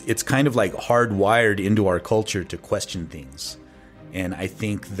 So it's kind of like hardwired into our culture to question things. And I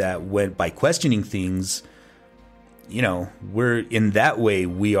think that by questioning things, we're in that way,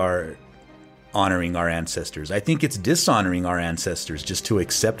 we are honoring our ancestors. I think it's dishonoring our ancestors just to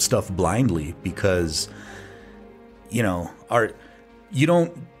accept stuff blindly because, you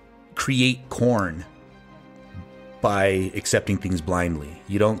don't create corn by accepting things blindly.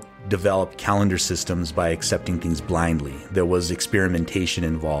 You don't develop calendar systems by accepting things blindly. There was experimentation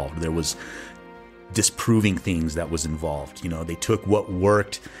involved. There was disproving things that was involved. They took what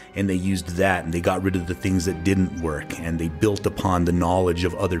worked and they used that, and they got rid of the things that didn't work, and they built upon the knowledge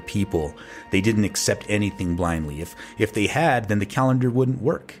of other people. They didn't accept anything blindly. If they had, then the calendar wouldn't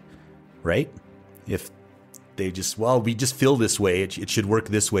work, right? If they just, we just feel this way, it should work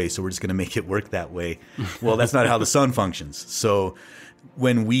this way, so we're just going to make it work that way. Well, that's not how the sun functions. So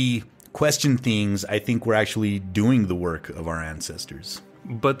when we question things, I think we're actually doing the work of our ancestors.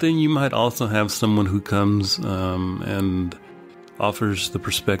 But then you might also have someone who comes and offers the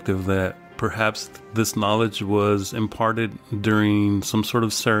perspective that perhaps this knowledge was imparted during some sort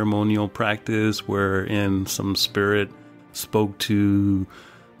of ceremonial practice wherein some spirit spoke to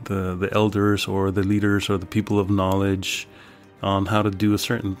the elders or the leaders or the people of knowledge on how to do a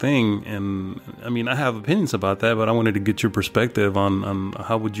certain thing. And I mean, I have opinions about that, but I wanted to get your perspective on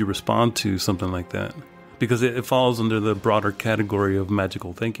how would you respond to something like that? Because it falls under the broader category of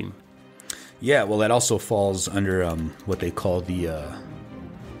magical thinking. Yeah, well, that also falls under what they call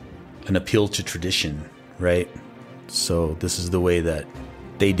an appeal to tradition, right? So this is the way that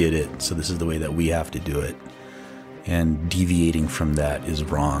they did it, so this is the way that we have to do it. And deviating from that is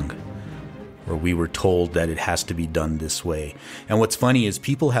wrong. Or we were told that it has to be done this way. And what's funny is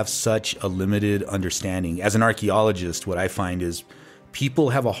people have such a limited understanding. As an archaeologist, what I find is people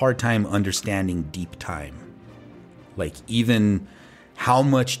have a hard time understanding deep time. Like even how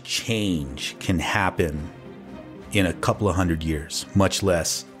much change can happen in a couple of 100 years, much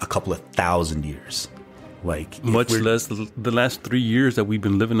less a couple of 1,000 years. Like much less the last 3 years that we've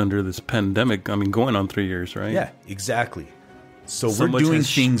been living under this pandemic. I mean, going on 3 years, right? Yeah, exactly. So we're doing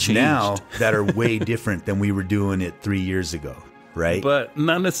things now that are way different than we were doing it 3 years ago. Right. But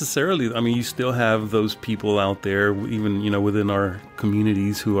not necessarily. I mean, you still have those people out there, even, within our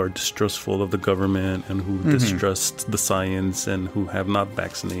communities who are distrustful of the government and who distrust the science and who have not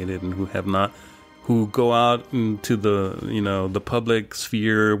vaccinated and who go out into the, the public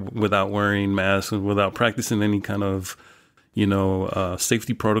sphere without wearing masks and without practicing any kind of,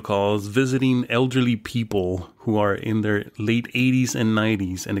 safety protocols, visiting elderly people who are in their late 80s and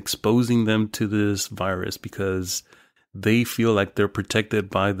 90s and exposing them to this virus because they feel like they're protected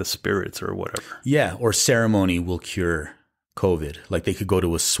by the spirits or whatever. Yeah, or ceremony will cure COVID. Like they could go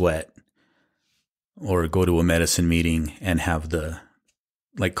to a sweat or go to a medicine meeting and have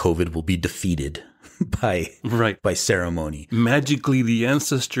COVID will be defeated by ceremony. Magically, the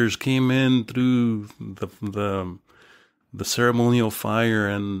ancestors came in through the ceremonial fire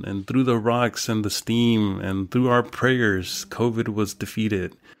and through the rocks and the steam and through our prayers, COVID was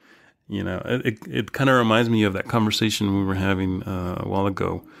defeated. It kind of reminds me of that conversation we were having a while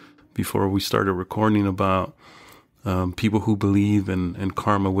ago before we started recording about people who believe in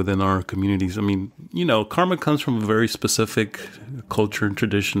karma within our communities. I mean, karma comes from a very specific culture and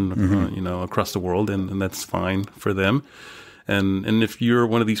tradition, across the world, and that's fine for them. And if you're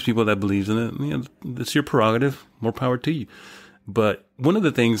one of these people that believes in it, it's your prerogative. More power to you. But one of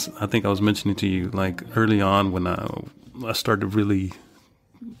the things I think I was mentioning to you, like early on when I started really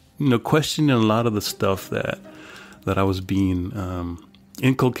questioning a lot of the stuff that I was being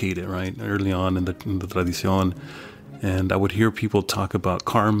inculcated, right, early on in the tradición. And I would hear people talk about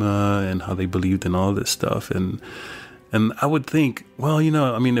karma and how they believed in all this stuff. And I would think, well,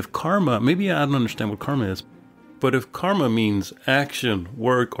 if karma, maybe I don't understand what karma is, but if karma means action,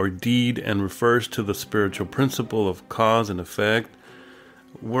 work, or deed and refers to the spiritual principle of cause and effect,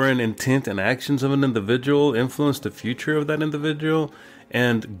 wherein intent and actions of an individual influence the future of that individual,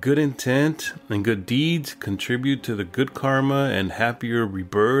 and good intent and good deeds contribute to the good karma and happier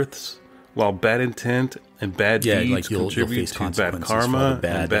rebirths, while bad intent and bad deeds contribute to bad karma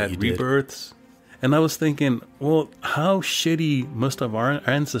and bad rebirths. And I was thinking, well, how shitty must have our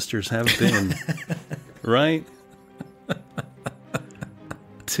ancestors have been, right?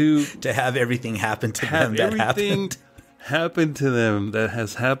 To have everything happen to them that happened. Happen to them that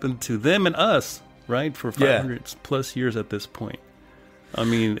has happened to them and us, right? For 500 plus years at this point. I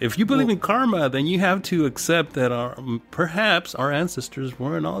mean, if you believe in karma, then you have to accept that perhaps our ancestors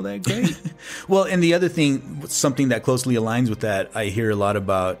weren't all that great. Well, and the other thing, something that closely aligns with that, I hear a lot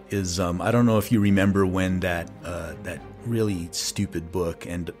about is, I don't know if you remember when that really stupid book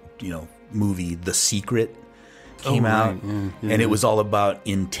and, movie, The Secret, came out. Yeah. And it was all about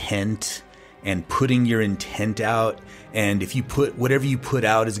intent and putting your intent out. And if you put, whatever you put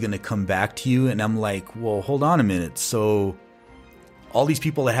out is going to come back to you. And I'm like, well, hold on a minute. So all these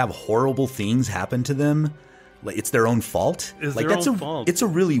people that have horrible things happen to them, like it's their own fault. It's a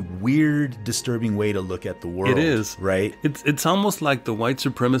really weird, disturbing way to look at the world. It is, right? It's almost like the white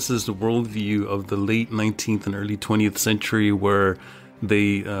supremacist worldview of the late 19th and early 20th century, where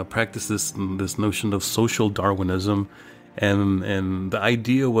they practiced this notion of social Darwinism, and the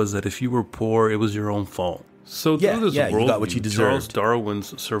idea was that if you were poor, it was your own fault. So through this you got what you worldview, deserved. Charles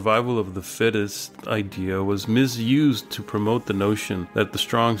Darwin's survival of the fittest idea was misused to promote the notion that the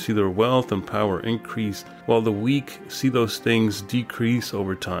strong see their wealth and power increase, while the weak see those things decrease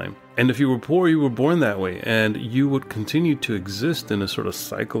over time. And if you were poor, you were born that way, and you would continue to exist in a sort of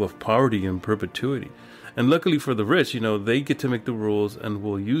cycle of poverty and perpetuity. And luckily for the rich, they get to make the rules, and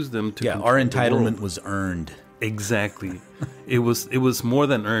we'll use them to our control the entitlement world. was earned. Exactly. It was more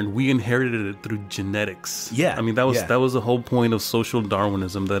than earned. We inherited it through genetics. Yeah. I mean, that was the whole point of social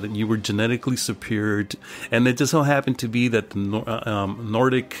Darwinism, that you were genetically superior to, and it just so happened to be that the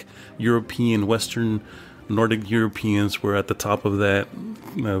Nordic European, Western Nordic Europeans were at the top of that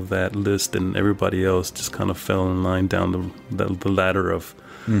list, and everybody else just kind of fell in line down the ladder of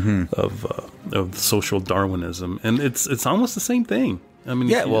social Darwinism. And it's almost the same thing. I mean,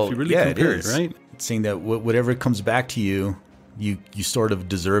 if you really compare it, right? Saying that whatever comes back to you, you sort of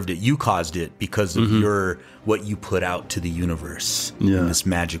deserved it. You caused it because of what you put out to the universe in this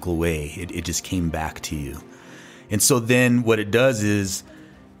magical way. It just came back to you. And so then what it does is,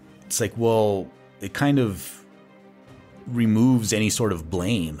 it's like, well, it kind of removes any sort of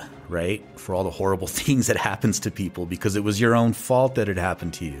blame, right, for all the horrible things that happens to people, because it was your own fault that it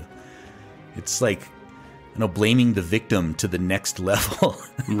happened to you. It's like, blaming the victim to the next level.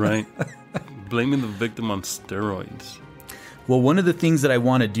 Right. Blaming the victim on steroids. Well, one of the things that I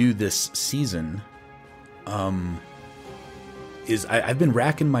want to do this season is I've been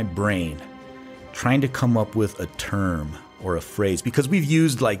racking my brain trying to come up with a term or a phrase, because we've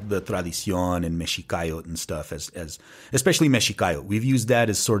used like the tradición and Mexikayotl and stuff as especially Mexikayotl. We've used that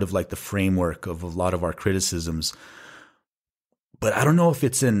as sort of like the framework of a lot of our criticisms. But I don't know if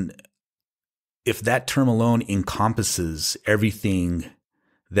if that term alone encompasses everything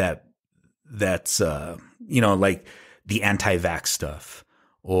that's like the anti-vax stuff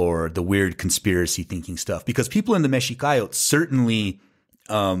or the weird conspiracy thinking stuff, because people in the Mexikayotl certainly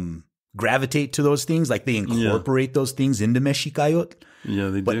gravitate to those things. Like they incorporate those things into Mexikayotl. Yeah,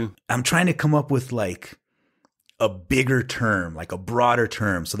 they do. I'm trying to come up with like a bigger term, like a broader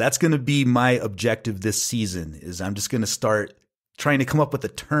term. So that's going to be my objective this season, is I'm just going to start trying to come up with a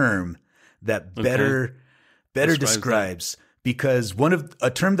term that better describes, because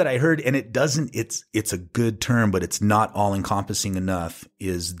a term that I heard, and it's a good term, but it's not all encompassing enough,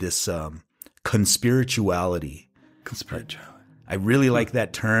 is this conspirituality. I really like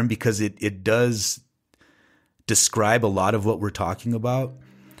that term because it does describe a lot of what we're talking about.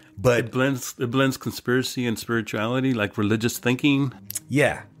 But it blends conspiracy and spirituality, like religious thinking.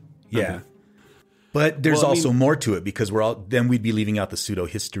 Yeah. Okay. But there's also more to it, because then we'd be leaving out the pseudo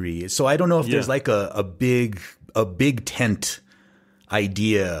history. So I don't know if there's like a big tent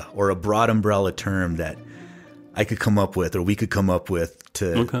idea or a broad umbrella term that I could come up with, or we could come up with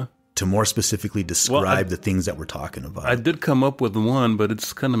to more specifically describe the things that we're talking about. I did come up with one, but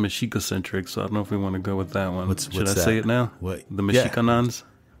it's kind of Mexica-centric, so I don't know if we want to go with that one. Should I say it now? What? The Mexicanans?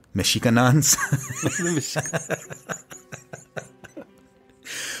 Mexicanans?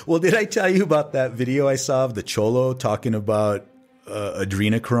 Well, did I tell you about that video I saw of the Cholo talking about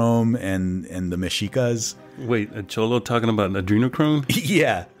adrenochrome and the Mexicas? Wait, a Cholo talking about adrenochrome?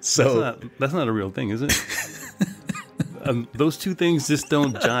 Yeah. So that's not a real thing, is it? Those two things just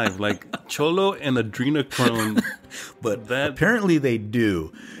don't jive, like Cholo and adrenochrome. But apparently they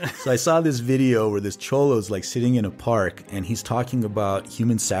do. So I saw this video where this Cholo's like sitting in a park, and he's talking about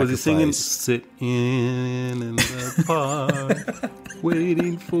human sacrifice. Was he singing "Sit in the park,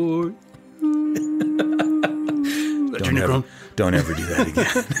 waiting for adrenochrome"? Don't ever do that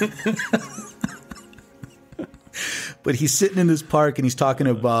again. But he's sitting in this park, and he's talking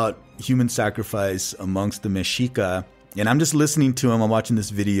about human sacrifice amongst the Mexica. And I'm just listening to him. I'm watching this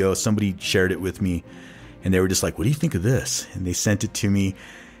video. Somebody shared it with me, and they were just like, "What do you think of this?" And they sent it to me.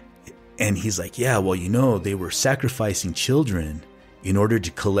 And he's like, "Yeah, well, they were sacrificing children in order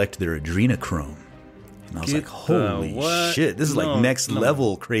to collect their adrenochrome." And I was like, holy shit, this is like next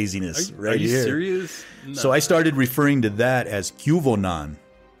level craziness right here. Are you serious? No. So I started referring to that as Cuvonon.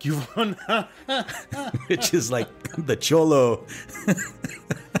 Which is like the Cholo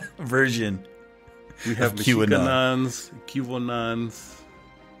version. We have Mexicanans, Cubonans.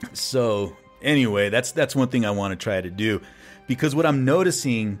 So anyway, that's one thing I want to try to do, because what I'm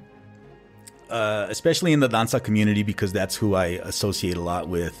noticing, especially in the Danza community, because that's who I associate a lot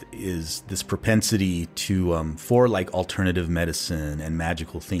with, is this propensity to for like alternative medicine and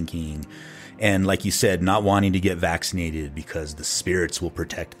magical thinking. And like you said, not wanting to get vaccinated because the spirits will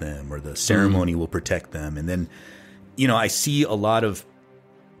protect them or the ceremony will protect them. And then, I see a lot of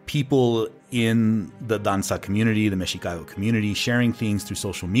people in the Danza community, the Mexikayotl community, sharing things through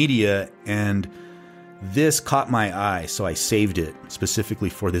social media, and this caught my eye, so I saved it specifically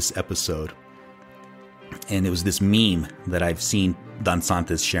for this episode. And it was this meme that I've seen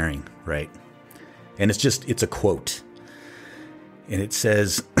danzantes sharing, right? And it's a quote. And it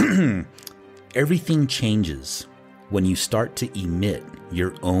says, everything changes when you start to emit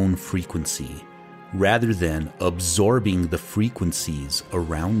your own frequency rather than absorbing the frequencies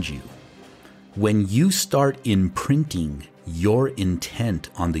around you. When you start imprinting your intent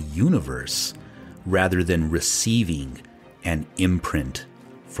on the universe rather than receiving an imprint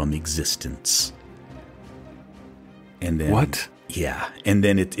from existence. And then, what? Yeah. And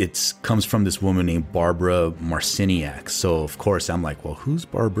then it comes from this woman named Barbara Marciniak. So, of course, I'm like, well, who's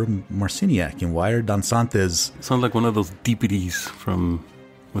Barbara Marciniak? And why are danzantes? Sounds like one of those DPDs from,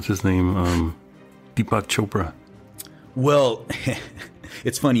 what's his name? Deepak Chopra. Well,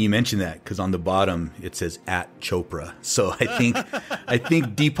 it's funny you mentioned that because on the bottom it says @Chopra. So I think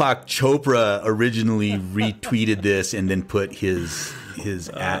Deepak Chopra originally retweeted this and then put his @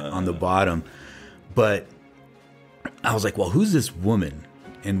 on the bottom. But I was like, well, who's this woman?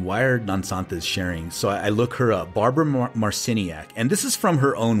 And why are danzantes sharing? So I look her up, Barbara Marciniak. And this is from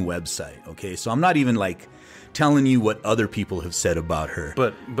her own website, okay? So I'm not even like telling you what other people have said about her.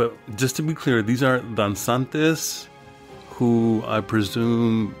 But just to be clear, these are danzantes who I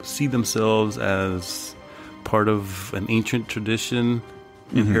presume see themselves as part of an ancient tradition,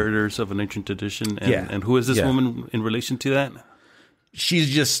 inheritors of an ancient tradition. And who is this woman in relation to that? She's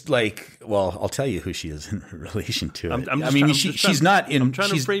just like, well, I'll tell you who she is in relation to it. She's not in. I'm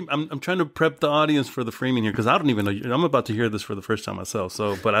trying to prep the audience for the framing here because I don't even know. I'm about to hear this for the first time myself.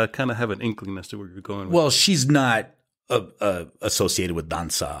 So, but I kind of have an inkling as to where you're going with. Well, she's not associated with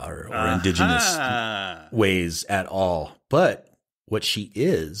Danza or indigenous ways at all. But what she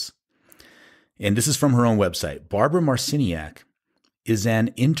is, and this is from her own website, Barbara Marciniak is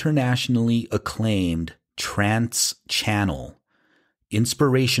an internationally acclaimed trance channel,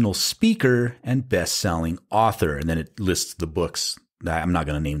 inspirational speaker, and best-selling author. And then it lists the books. I'm not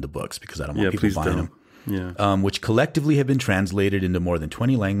going to name the books because I don't want people buying them. Yeah. Which collectively have been translated into more than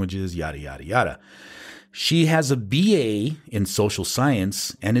 20 languages, yada, yada, yada. She has a BA in social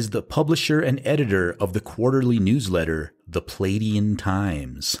science and is the publisher and editor of the quarterly newsletter, The Pleiadian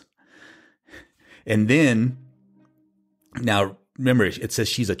Times. And then, now remember, it says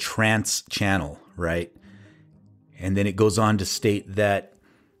she's a trance channel, right? And then it goes on to state that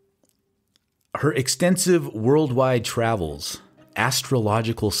her extensive worldwide travels,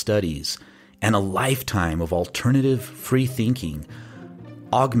 astrological studies, and a lifetime of alternative free thinking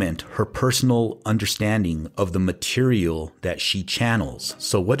augment her personal understanding of the material that she channels.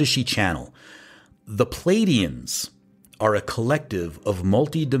 So what does she channel? The Pleiadians are a collective of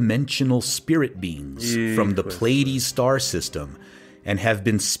multidimensional spirit beings from the Pleiades star system and have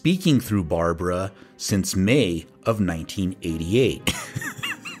been speaking through Barbara since May of 1988.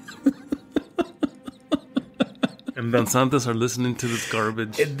 And danzantes are listening to this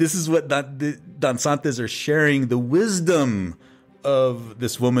garbage. And this is what the danzantes are sharing, the wisdom of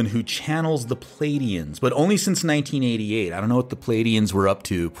this woman who channels the Pleiadians, but only since 1988. I don't know what the Pleiadians were up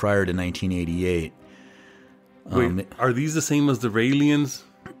to prior to 1988. Wait, are these the same as the Raelians?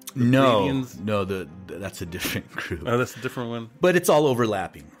 No, that's a different group. Oh, that's a different one. But it's all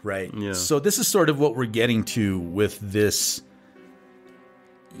overlapping, right? Yeah. So this is sort of what we're getting to with this,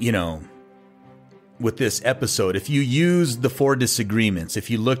 with this episode. If you use the Four Disagreements, if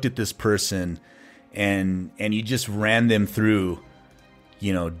you looked at this person and you just ran them through,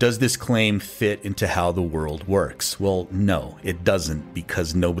 does this claim fit into how the world works? Well, no, it doesn't,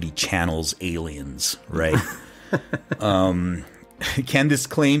 because nobody channels aliens, right? Can this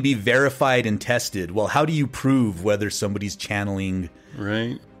claim be verified and tested? Well, how do you prove whether somebody's channeling?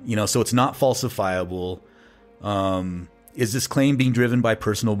 Right. So it's not falsifiable. Is this claim being driven by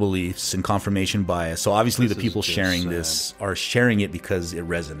personal beliefs and confirmation bias? So obviously the people sharing this are sharing it because it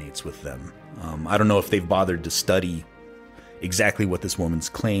resonates with them. I don't know if they've bothered to study exactly what this woman's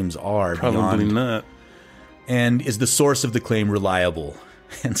claims are. Probably not. And is the source of the claim reliable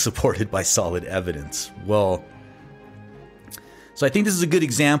and supported by solid evidence? Well, so I think this is a good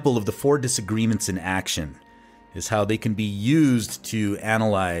example of the Four Disagreements in action, is how they can be used to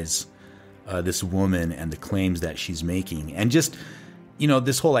analyze this woman and the claims that she's making. And just,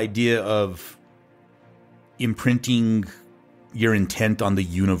 this whole idea of imprinting your intent on the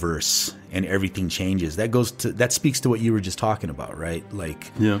universe and everything changes. That speaks to what you were just talking about, right?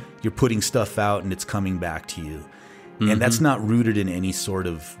 Like, you're putting stuff out and it's coming back to you. Mm-hmm. And that's not rooted in any sort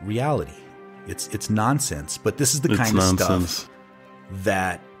of reality. It's nonsense. But this is the kind of stuff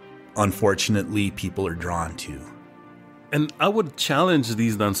that unfortunately people are drawn to. And I would challenge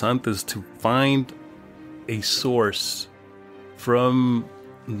these danzantes to find a source from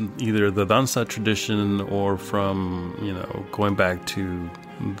either the danza tradition or from, going back to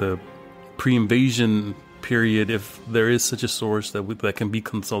the pre-invasion period, if there is such a source that can be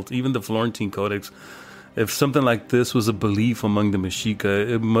consulted, even the Florentine Codex. If something like this was a belief among the Mexica,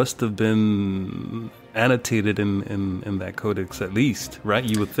 it must have been annotated in that codex at least, right?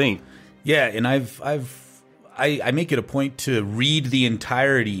 You would think. Yeah, and I make it a point to read the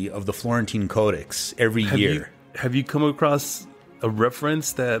entirety of the Florentine Codex every year. Have you come across a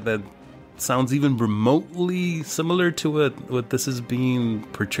reference that sounds even remotely similar to what this is being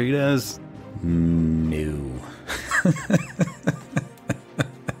portrayed as? No.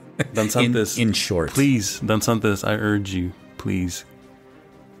 Danzantes, in short, please, Danzantes, I urge you, please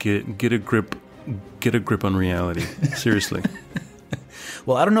get a grip on reality. Seriously.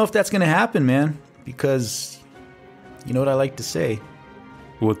 Well, I don't know if that's going to happen, man, because you know what I like to say.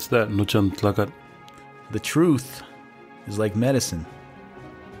 What's that, Nochan Tlakat? The truth is like medicine.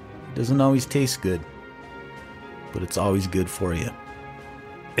 It doesn't always taste good, but it's always good for you.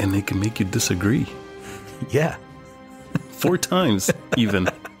 And they can make you disagree. Yeah. 4 times, even.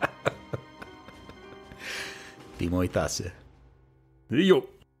 Timoitase. Yo.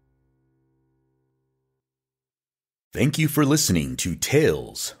 Thank you for listening to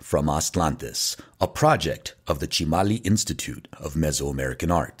Tales from Aztlantis, a project of the Chimali Institute of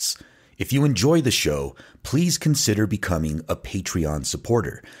Mesoamerican Arts. If you enjoy the show, please consider becoming a Patreon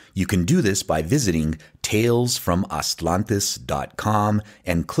supporter. You can do this by visiting talesfromaztlantis.com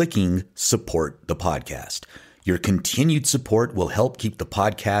and clicking Support the Podcast. Your continued support will help keep the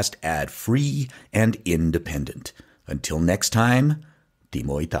podcast ad-free and independent. Until next time,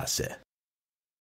 Timoitase.